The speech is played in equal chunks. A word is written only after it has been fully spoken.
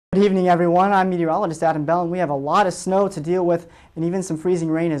Good evening, everyone. I'm meteorologist Adam Bell, and we have a lot of snow to deal with and even some freezing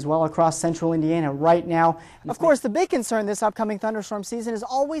rain as well across central Indiana right now. Of course, the big concern this upcoming thunderstorm season is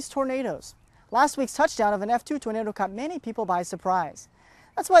always tornadoes. Last week's touchdown of an F2 tornado caught many people by surprise.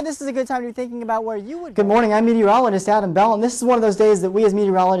 That's why this is a good time to be thinking about where you would go. Good morning. I'm meteorologist Adam Bell, and this is one of those days that we as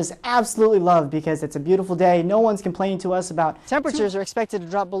meteorologists absolutely love because it's a beautiful day. No one's complaining to us about temperatures are expected to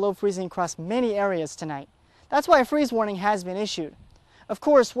drop below freezing across many areas tonight. That's why a freeze warning has been issued. Of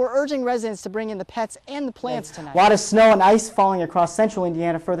course, we're urging residents to bring in the pets and the plants tonight. A lot of snow and ice falling across central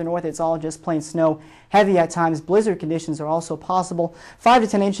Indiana. Further north, it's all just plain snow. Heavy at times. Blizzard conditions are also possible. 5 to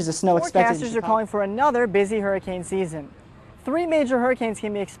 10 inches of snow expected. Forecasters are calling for another busy hurricane season. 3 major hurricanes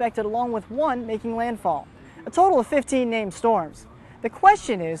can be expected along with one making landfall. A total of 15 named storms. The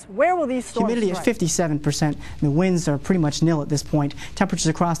question is, where will these storms strike? Humidity is 57%. The winds are pretty much nil at this point. Temperatures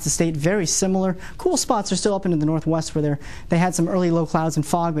across the state very similar. Cool spots are still up into the northwest where they had some early low clouds and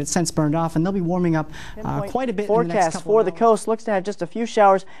fog, but it's since burned off, and they'll be warming up quite a bit in the next couple of hours. Forecast for the coast looks to have just a few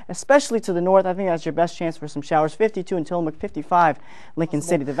showers, especially to the north. I think that's your best chance for some showers. 52 in Tillamook, 55 Lincoln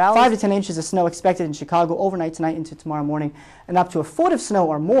City. The Valley. 5 to 10 inches of snow expected in Chicago overnight tonight into tomorrow morning, and up to a foot of snow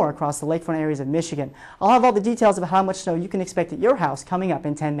or more across the lakefront areas of Michigan. I'll have all the details about how much snow you can expect at your house coming up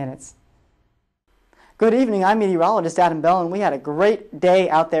in 10 minutes. Good evening, I'm meteorologist Adam Bell, and we had a great day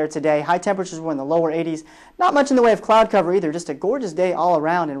out there today. High temperatures were in the lower 80s. Not much in the way of cloud cover either, just a gorgeous day all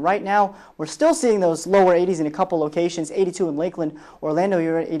around. And right now, we're still seeing those lower 80s in a couple locations, 82 in Lakeland, Orlando,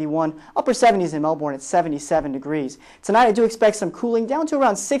 you're at 81, upper 70s in Melbourne at 77 degrees. Tonight, I do expect some cooling down to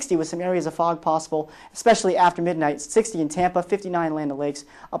around 60 with some areas of fog possible, especially after midnight. 60 in Tampa, 59 in Land O'Lakes,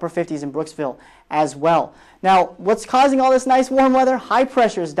 upper 50s in Brooksville as well. Now, what's causing all this nice warm weather? High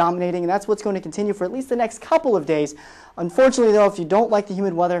pressure is dominating, and that's what's going to continue for at least the next couple of days. Unfortunately, though, if you don't like the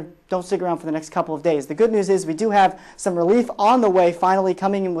humid weather, don't stick around for the next couple of days. The good news is we do have some relief on the way, finally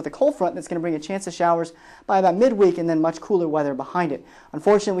coming in with a cold front that's going to bring a chance of showers by about midweek and then much cooler weather behind it.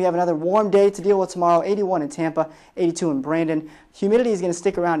 Unfortunately, we have another warm day to deal with tomorrow, 81 in Tampa, 82 in Brandon. Humidity is going to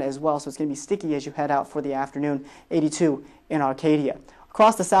stick around as well, so it's going to be sticky as you head out for the afternoon, 82 in Arcadia.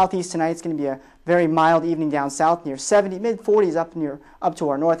 Across the southeast tonight, it's going to be a very mild evening down south near 70, mid-40s up to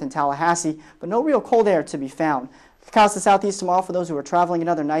our north in Tallahassee, but no real cold air to be found. Across the southeast tomorrow for those who are traveling,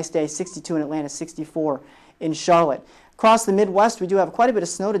 another nice day, 62 in Atlanta, 64 in Charlotte. Across the Midwest, we do have quite a bit of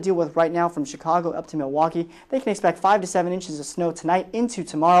snow to deal with right now from Chicago up to Milwaukee. They can expect 5 to 7 inches of snow tonight into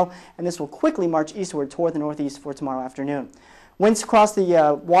tomorrow, and this will quickly march eastward toward the northeast for tomorrow afternoon. Winds across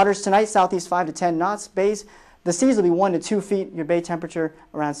the waters tonight, southeast 5 to 10 knots, bays. The seas will be 1 to 2 feet, your bay temperature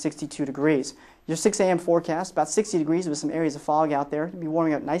around 62 degrees. Your 6 a.m. forecast, about 60 degrees with some areas of fog out there. You'll be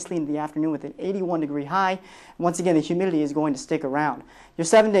warming up nicely into the afternoon with an 81-degree high. And once again, the humidity is going to stick around. Your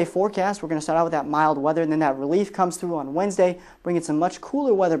 7-day forecast, we're going to start out with that mild weather, and then that relief comes through on Wednesday, bringing some much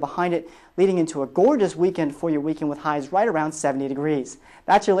cooler weather behind it, leading into a gorgeous weekend for your weekend with highs right around 70 degrees.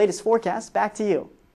 That's your latest forecast. Back to you.